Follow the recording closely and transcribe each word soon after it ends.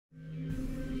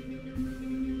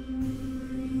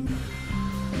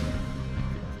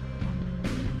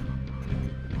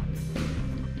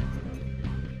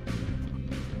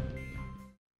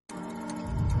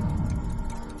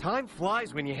Time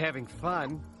flies when you're having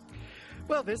fun.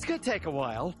 Well, this could take a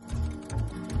while.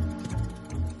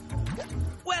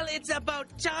 Well, it's about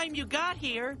time you got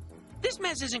here. This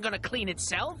mess isn't gonna clean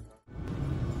itself.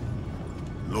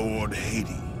 Lord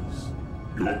Hades,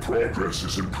 your progress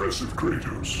is impressive,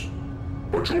 Kratos.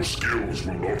 But your skills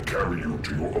will not carry you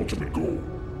to your ultimate goal.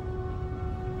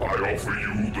 I offer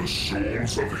you the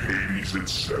souls of Hades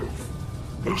itself.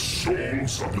 The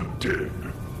souls of the dead,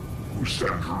 who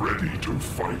stand ready to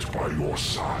fight by your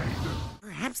side.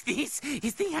 Perhaps this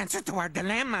is the answer to our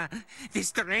dilemma. This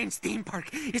strange theme park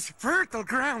is fertile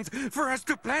grounds for us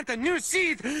to plant a new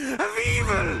seed of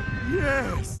evil!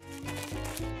 Yes!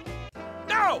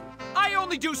 No! I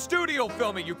only do studio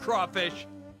filming, you crawfish!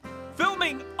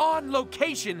 Filming on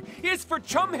location is for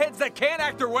chumheads that can't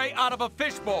act their way out of a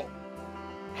fishbowl.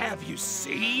 Have you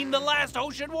seen The Last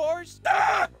Ocean Wars?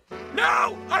 Ah!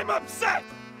 No! I'm upset!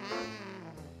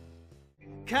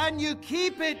 Can you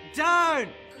keep it down?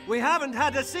 We haven't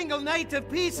had a single night of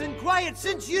peace and quiet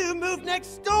since you moved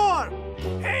next door!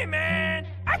 Hey, man!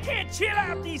 I can't chill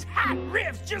out these hot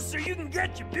riffs just so you can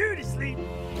get your beauty sleep.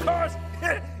 Cause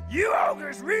you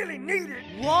ogres really need it.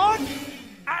 What?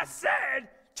 I said,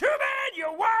 too bad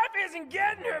your wife isn't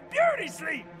getting her beauty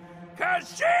sleep.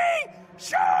 Cause she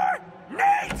sure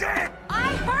needs it!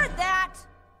 I heard that!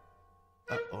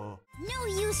 Uh-oh. No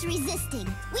use resisting.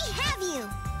 We have you!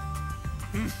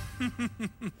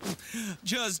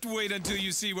 Just wait until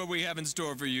you see what we have in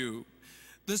store for you.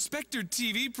 The Spectre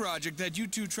TV project that you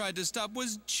two tried to stop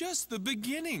was just the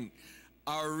beginning.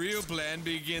 Our real plan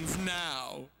begins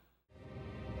now.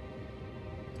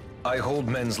 I hold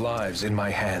men's lives in my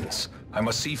hands. I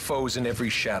must see foes in every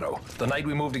shadow. The night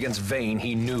we moved against Vayne,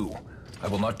 he knew. I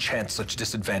will not chance such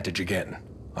disadvantage again.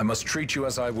 I must treat you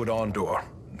as I would Ondor,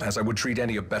 as I would treat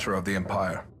any abettor of the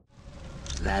Empire.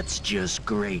 That's just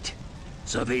great.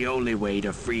 So the only way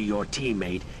to free your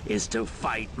teammate is to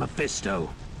fight Mephisto.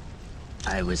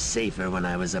 I was safer when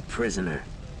I was a prisoner.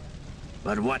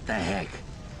 But what the heck?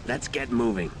 Let's get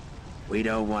moving. We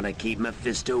don't want to keep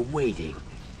Mephisto waiting,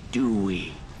 do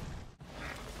we?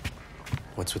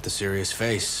 What's with the serious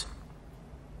face?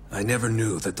 I never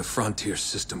knew that the frontier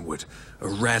system would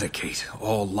eradicate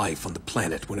all life on the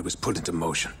planet when it was put into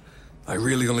motion. I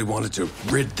really only wanted to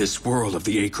rid this world of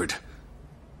the Acrid.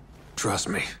 Trust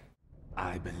me.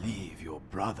 I believe your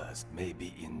brothers may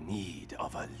be in need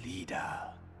of a leader.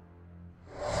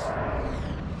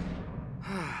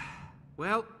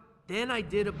 Well, then I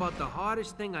did about the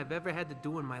hardest thing I've ever had to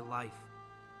do in my life.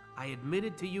 I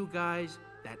admitted to you guys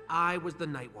that I was the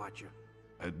Night Watcher.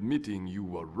 Admitting you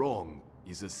were wrong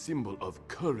is a symbol of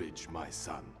courage, my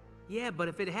son. Yeah, but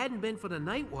if it hadn't been for the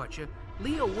Night Watcher,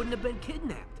 Leo wouldn't have been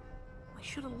kidnapped. I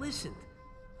should have listened.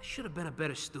 I should have been a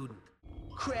better student.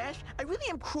 Crash, I really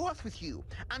am cross with you.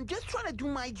 I'm just trying to do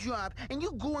my job, and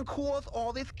you go and cause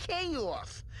all this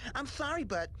chaos. I'm sorry,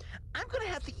 but I'm gonna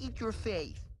have to eat your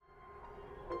face.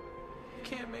 You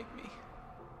can't make me.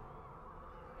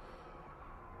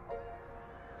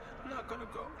 I'm not gonna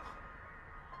go.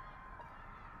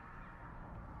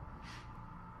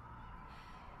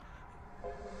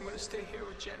 I'm gonna stay here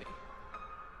with Jenny.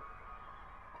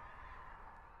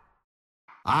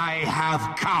 I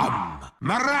have come!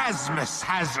 Marasmus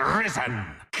has risen!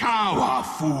 Cower,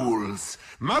 fools!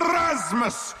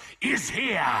 Marasmus is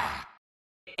here!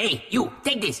 Hey, you,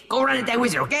 take this. Go run at that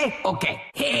wizard, okay? Okay.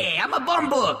 Hey, I'm a bomb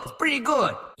book. It's pretty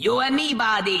good. You and me,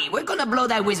 buddy. We're gonna blow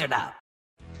that wizard up.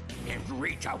 If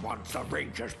Rita wants the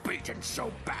Rangers beaten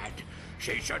so bad,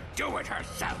 she should do it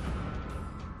herself.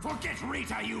 Forget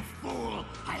Rita, you fool!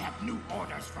 I have new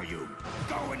orders for you.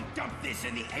 Go and dump this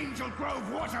in the Angel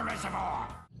Grove water reservoir!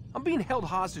 I'm being held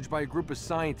hostage by a group of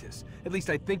scientists. At least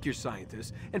I think you're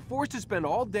scientists. And forced to spend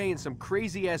all day in some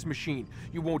crazy-ass machine.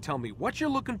 You won't tell me what you're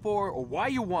looking for or why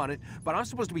you want it, but I'm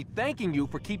supposed to be thanking you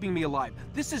for keeping me alive.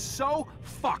 This is so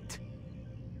fucked.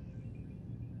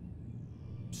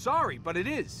 Sorry, but it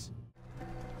is.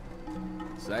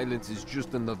 Silence is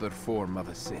just another form of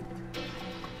assent.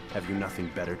 Have you nothing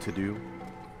better to do?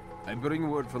 I bring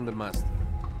word from the master.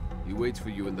 He waits for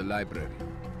you in the library.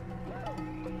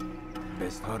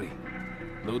 Best hurry.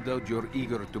 No doubt you're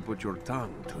eager to put your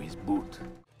tongue to his boot.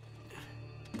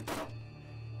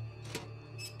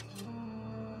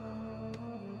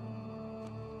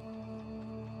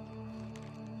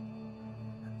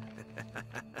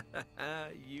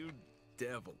 You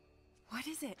devil. What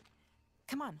is it?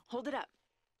 Come on, hold it up.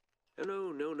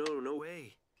 No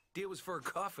way. Deal was for a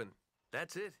coffin.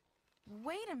 That's it.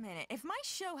 Wait a minute. If my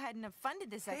show hadn't have funded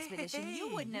this expedition, you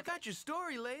wouldn't have... You got your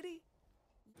story, lady.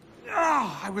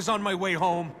 Ah, I was on my way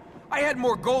home. I had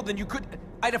more gold than you could...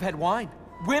 I'd have had wine,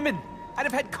 women, I'd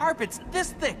have had carpets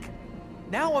this thick.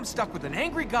 Now I'm stuck with an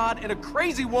angry god and a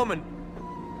crazy woman.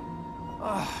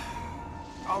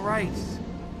 All right.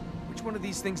 Which one of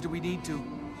these things do we need to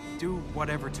do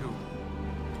whatever to?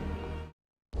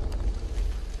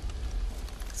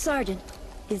 Sergeant,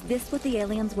 is this what the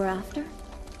aliens were after?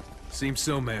 Seems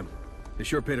so, ma'am. They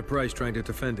sure paid a price trying to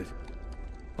defend it.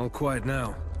 All quiet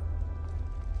now.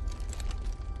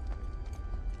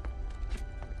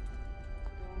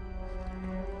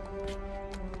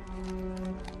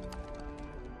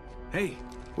 Hey,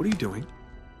 what are you doing?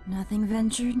 Nothing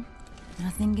ventured,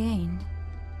 nothing gained.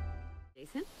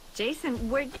 Jason,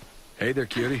 where... Hey there,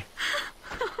 cutie.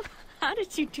 How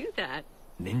did you do that?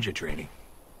 Ninja training.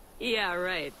 Yeah,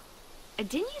 right.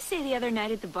 Didn't you say the other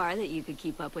night at the bar that you could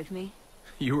keep up with me?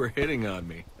 You were hitting on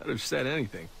me. I'd have said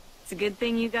anything. It's a good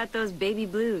thing you got those baby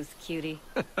blues, cutie.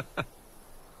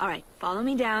 All right, follow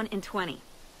me down in 20.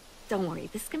 Don't worry,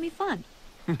 this is gonna be fun.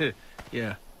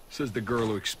 Yeah, says the girl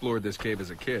who explored this cave as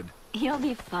a kid. You'll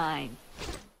be fine.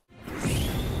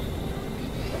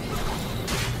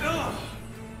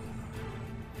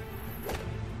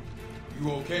 You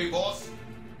okay, boss?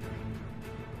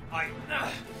 I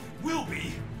will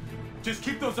be. Just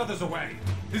keep those others away.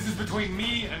 This is between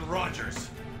me and Rogers.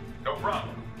 No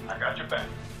problem. I got your back.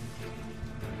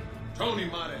 Tony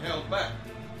might have held back,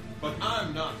 but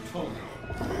I'm not Tony.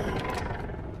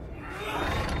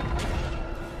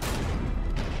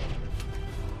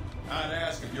 I'd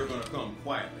ask if you're gonna come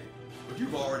quietly, but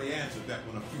you've already answered that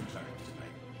one a few times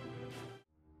tonight.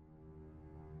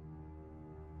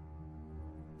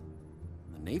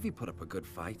 The Navy put up a good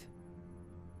fight.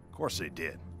 Of course they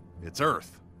did. It's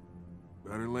Earth.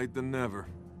 Better late than never.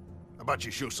 How about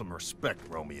you show some respect,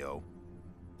 Romeo?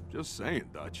 Just saying,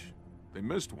 Dutch. They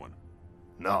missed one.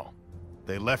 No.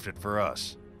 They left it for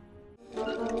us.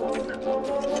 Hello?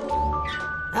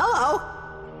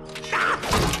 Ah!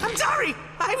 I'm sorry!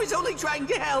 I was only trying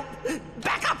to help!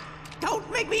 Back up! Don't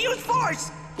make me use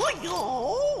force!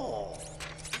 Oh.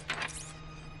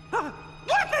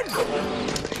 Weapon!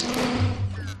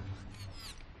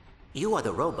 You are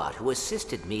the robot who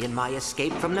assisted me in my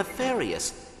escape from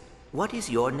Nefarious. What is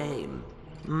your name?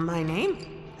 My name?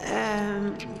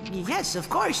 Yes, of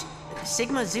course.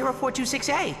 Sigma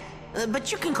 0426A.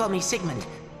 But you can call me Sigmund.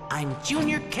 I'm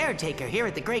junior caretaker here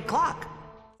at the Great Clock.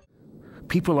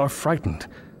 People are frightened.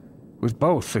 With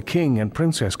both the king and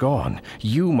princess gone,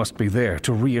 you must be there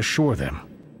to reassure them.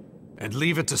 And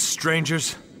leave it to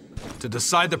strangers? To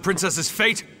decide the princess's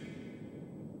fate?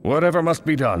 Whatever must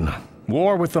be done.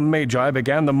 War with the Magi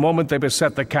began the moment they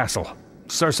beset the castle.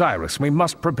 Sir Cyrus, we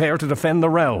must prepare to defend the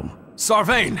realm.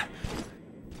 Sarvain!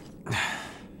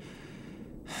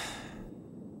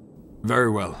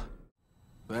 Very well.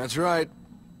 That's right.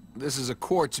 This is a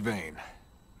quartz vein.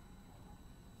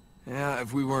 Yeah,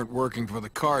 if we weren't working for the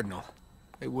Cardinal,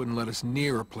 they wouldn't let us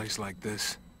near a place like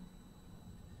this.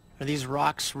 Are these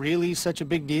rocks really such a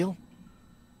big deal?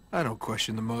 I don't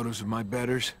question the motives of my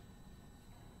betters.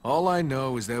 All I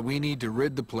know is that we need to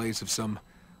rid the place of some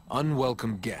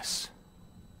unwelcome guests.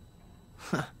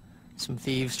 Some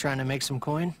thieves trying to make some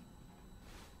coin?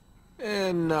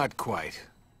 Not quite.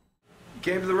 You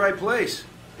came to the right place,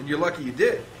 and you're lucky you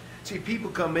did. See,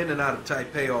 people come in and out of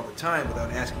Taipei all the time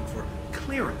without asking for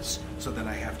clearance, so then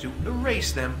I have to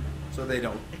erase them so they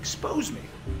don't expose me.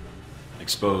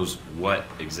 Expose what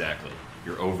exactly?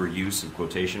 Your overuse of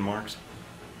quotation marks?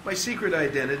 My secret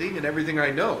identity and everything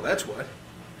I know, that's what.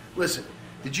 Listen,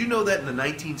 did you know that in the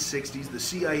 1960s, the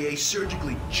CIA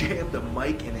surgically jammed a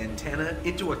mic and antenna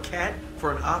into a cat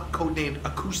for an op codenamed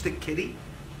Acoustic Kitty?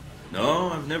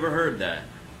 No, I've never heard that.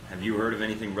 Have you heard of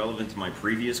anything relevant to my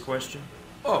previous question?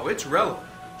 Oh, it's relevant.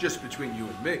 Just between you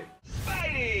and me.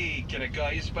 Spidey! Can I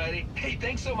call you Spidey? Hey,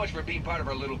 thanks so much for being part of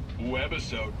our little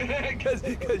webisode.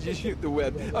 Cause you shoot the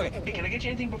web. Okay, hey, can I get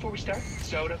you anything before we start?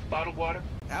 Soda? Bottled water?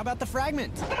 How about the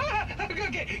fragment?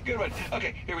 Okay, good one.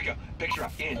 Okay, here we go. Picture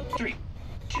up in 3,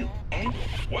 2, and...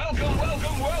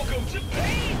 Welcome to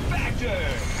Pain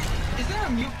Factor! Is there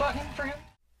a mute button for him?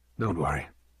 Don't worry.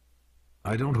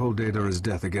 I don't hold Data's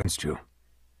death against you.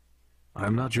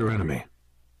 I'm not your enemy.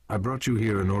 I brought you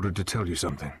here in order to tell you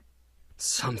something.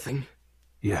 Something?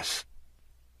 Yes.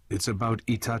 It's about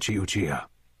Itachi Uchiha.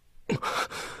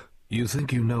 You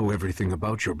think you know everything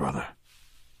about your brother,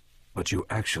 but you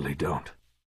actually don't.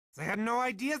 I had no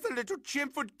idea the little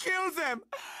chimp would kill them!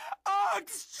 Oh,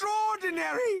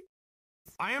 extraordinary!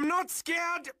 I am not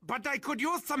scared, but I could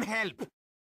use some help.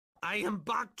 I am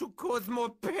back to cause more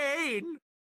pain.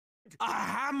 A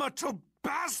hammer to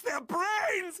bash their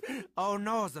brains! Oh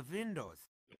no, the windows.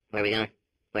 Where are we going?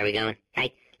 Where are we going?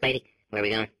 Hey, lady, where are we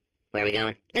going? Where are we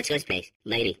going? Let's go to space.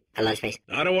 Lady, I love space.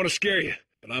 I don't want to scare you,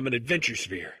 but I'm an adventure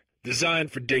sphere,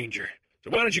 designed for danger. So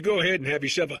why don't you go ahead and have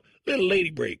yourself a little lady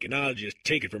break, and I'll just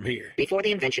take it from here. Before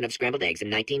the invention of scrambled eggs in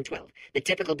 1912, the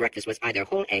typical breakfast was either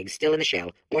whole eggs still in the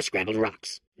shell or scrambled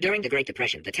rocks. During the Great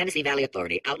Depression, the Tennessee Valley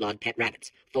Authority outlawed pet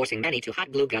rabbits, forcing many to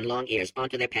hot glue gun long ears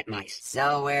onto their pet mice.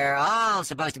 So we're all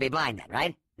supposed to be blind then,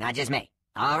 right? Not just me.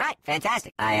 All right,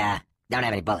 fantastic. I, don't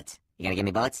have any bullets. You gonna give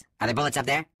me bullets? Are there bullets up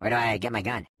there? Where do I get my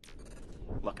gun?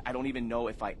 Look, I don't even know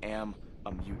if I am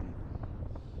a mutant.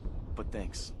 But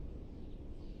thanks.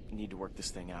 I need to work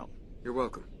this thing out. You're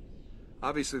welcome.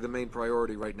 Obviously, the main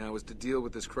priority right now is to deal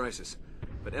with this crisis,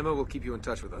 but Emma will keep you in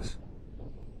touch with us.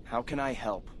 How can I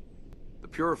help? The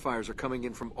purifiers are coming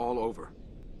in from all over.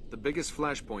 The biggest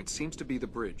flashpoint seems to be the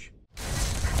bridge.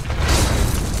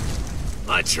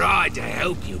 I tried to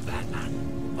help you,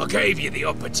 Batman. I gave you the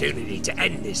opportunity to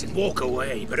end this and walk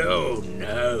away, but oh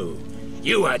no.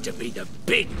 You had to be the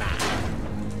big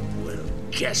man. Well,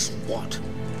 guess what?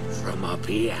 From up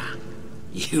here,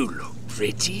 you look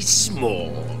pretty small.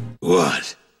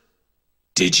 What?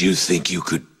 Did you think you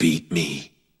could beat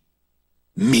me?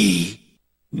 Me?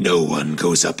 No one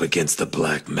goes up against the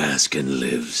Black Mask and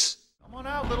lives. Come on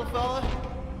out, little fella.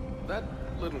 That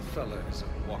little fella is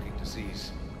a walking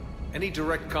disease. Any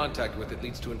direct contact with it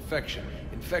leads to infection.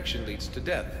 Infection leads to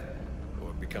death.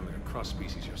 Or becoming a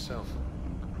cross-species yourself.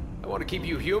 I want to keep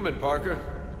you human, Parker.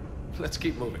 Let's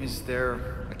keep moving. Is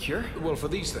there a cure? Well, for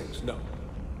these things, no.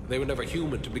 They were never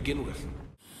human to begin with.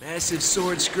 Massive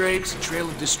sword scrapes, trail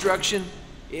of destruction.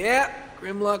 Yeah,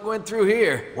 Grimlock went through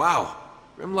here. Wow.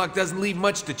 Grimlock doesn't leave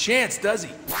much to chance, does he?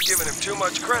 You're giving him too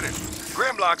much credit.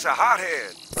 Grimlock's a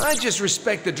hothead. I just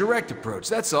respect the direct approach,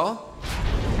 that's all.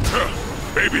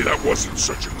 Maybe that wasn't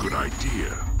such a good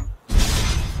idea.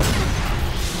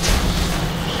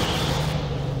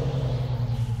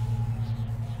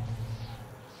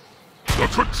 The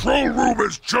control room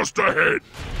is just ahead.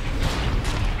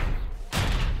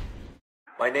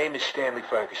 My name is Stanley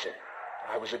Ferguson.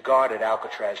 I was a guard at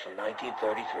Alcatraz from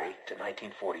 1933 to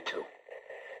 1942.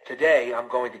 Today, I'm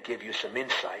going to give you some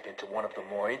insight into one of the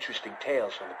more interesting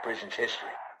tales from the prison's history.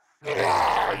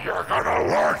 You're gonna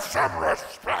learn some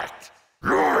respect.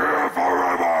 You're here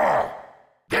forever.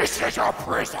 This is a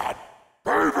prison.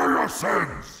 Pay for your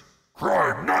sins.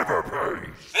 Crime never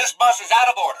pays. This bus is out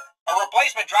of order. A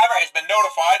replacement driver has been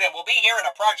notified and will be here in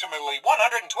approximately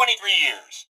 123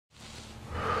 years.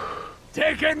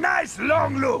 Take a nice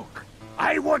long look.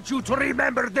 I want you to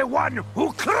remember the one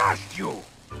who crushed you.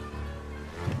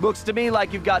 Looks to me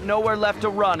like you've got nowhere left to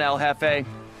run, El Jefe.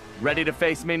 Ready to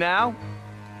face me now?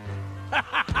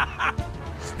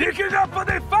 Sticking up for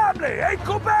the family, eh,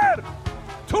 Cooper?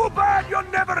 Too bad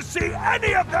you'll never see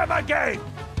any of them again.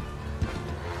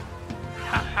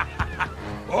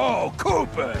 Oh,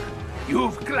 Cooper,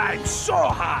 you've climbed so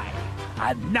high,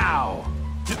 and now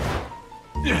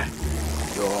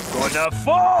you're gonna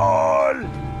fall.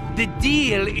 The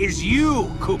deal is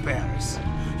you, Coopers.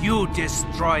 You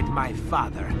destroyed my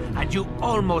father, and you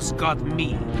almost got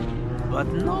me,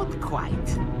 but not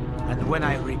quite. And when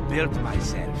I rebuilt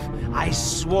myself, I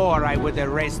swore I would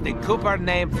erase the Cooper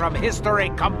name from history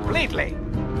completely.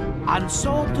 And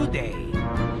so today,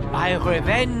 my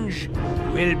revenge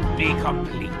will be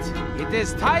complete. It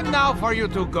is time now for you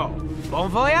to go. Bon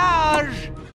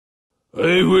voyage!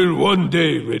 I will one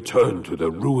day return to the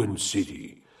ruined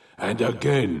city, and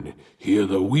again hear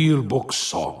the Wheelbook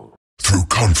song. Through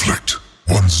conflict,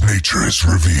 one's nature is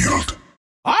revealed.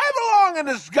 I belong in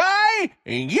the sky,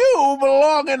 and you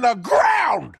belong in the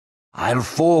ground! I'll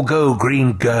forego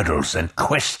green girdles and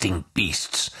questing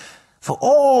beasts, for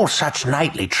all such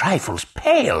nightly trifles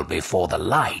pale before the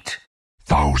light.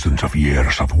 Thousands of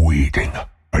years of waiting,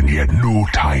 and yet no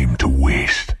time to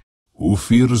waste. Who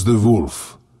fears the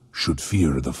wolf should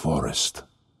fear the forest.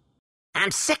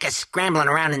 I'm sick of scrambling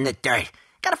around in the dirt.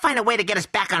 Gotta find a way to get us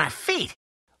back on our feet.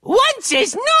 Once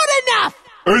is not enough!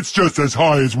 It's just as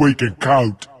high as we can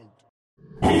count.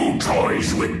 Who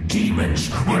toys with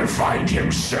demons will find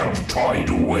himself toyed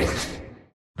with.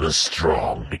 The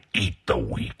strong eat the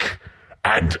weak,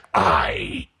 and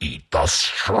I eat the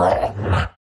strong.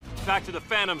 Back to the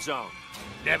Phantom Zone.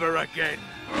 Never again.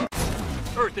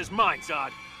 Earth is mine,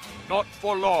 Zod. Not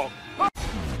for long.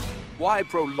 Why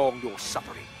prolong your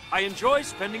suffering? I enjoy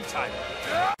spending time.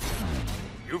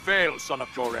 You fail, son of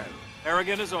Jor-El.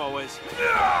 Arrogant as always.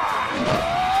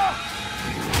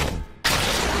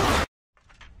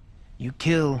 You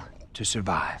kill to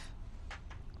survive.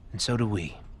 And so do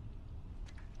we.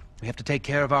 We have to take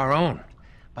care of our own,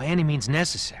 by any means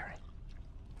necessary.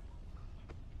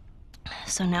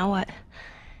 So now what?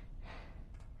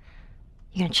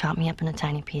 You gonna chop me up into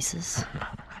tiny pieces?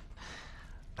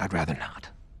 I'd rather not.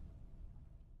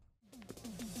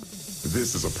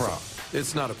 This is a problem.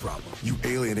 It's not a problem. You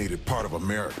alienated part of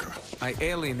America. I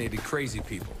alienated crazy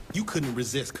people. You couldn't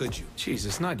resist, could you?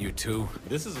 Jesus, not you two.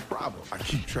 This is a problem. I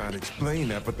keep trying to explain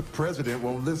that, but the president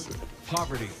won't listen.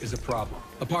 Poverty is a problem.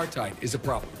 Apartheid is a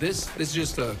problem. This is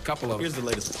just a couple of... Here's the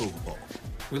latest approval poll.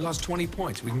 We lost 20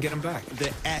 points. We can get them back.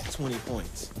 They're at 20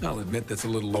 points. I'll admit that's a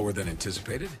little lower than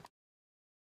anticipated.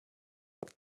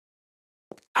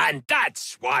 And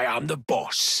that's why I'm the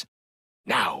boss.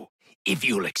 Now, if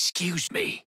you'll excuse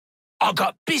me, I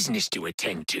got business to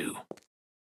attend to.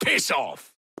 Piss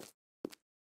off!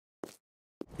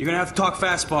 You're gonna have to talk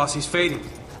fast, boss. He's fading.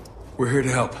 We're here to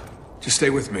help. Just stay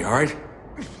with me, all right?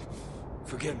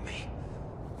 Forgive me.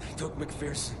 They took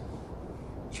McPherson.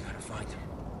 You gotta find him.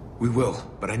 We will,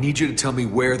 but I need you to tell me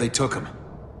where they took him.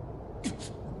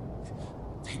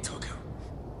 They took him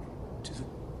to the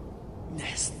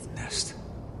nest.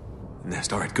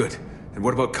 Nest, all right, good. And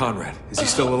what about Conrad? Is he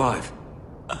still alive?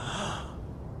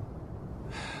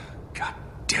 God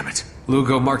damn it.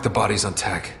 Lugo, mark the bodies on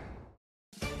tack.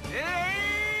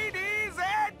 Ladies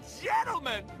and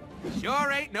gentlemen,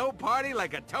 sure ain't no party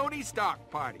like a Tony Stark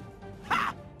party.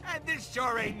 Ha! And this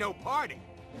sure ain't no party.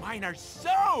 Mine are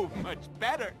so much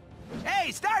better. Hey,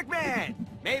 Starkman!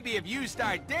 Maybe if you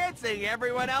start dancing,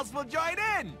 everyone else will join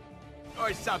in.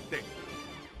 Or something.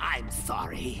 I'm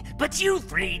sorry, but you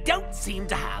three don't seem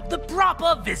to have the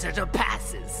proper visitor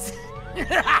passes.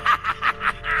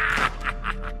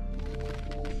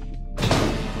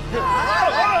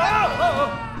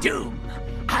 Doom,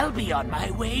 I'll be on my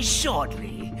way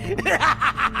shortly.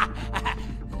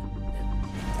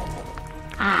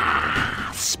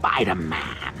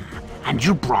 Spider-Man, and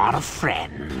you brought a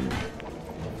friend.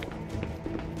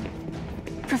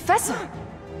 Professor!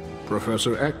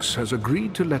 Professor X has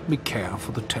agreed to let me care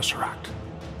for the Tesseract.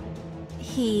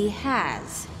 He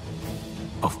has.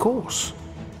 Of course.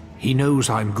 He knows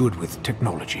I'm good with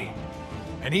technology.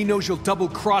 And he knows you'll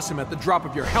double-cross him at the drop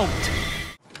of your helmet.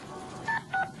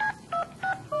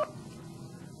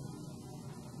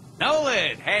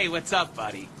 Nolan! Hey, what's up,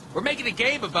 buddy? We're making a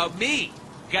game about me.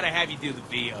 Gotta have you do the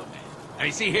VO, man. I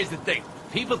mean, see, here's the thing.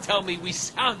 People tell me we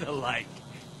sound alike.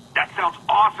 That sounds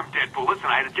awesome, Deadpool. Listen,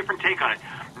 I had a different take on it.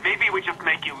 Maybe we just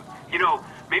make you,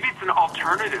 maybe it's an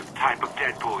alternative type of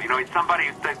Deadpool. It's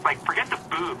somebody that's like, forget the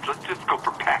boobs. Let's just go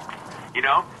for pecs.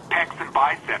 Pecs and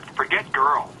biceps. Forget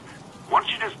girls. Why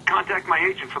don't you just contact my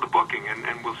agent for the booking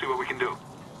and we'll see what we can do.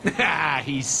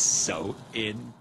 He's so in.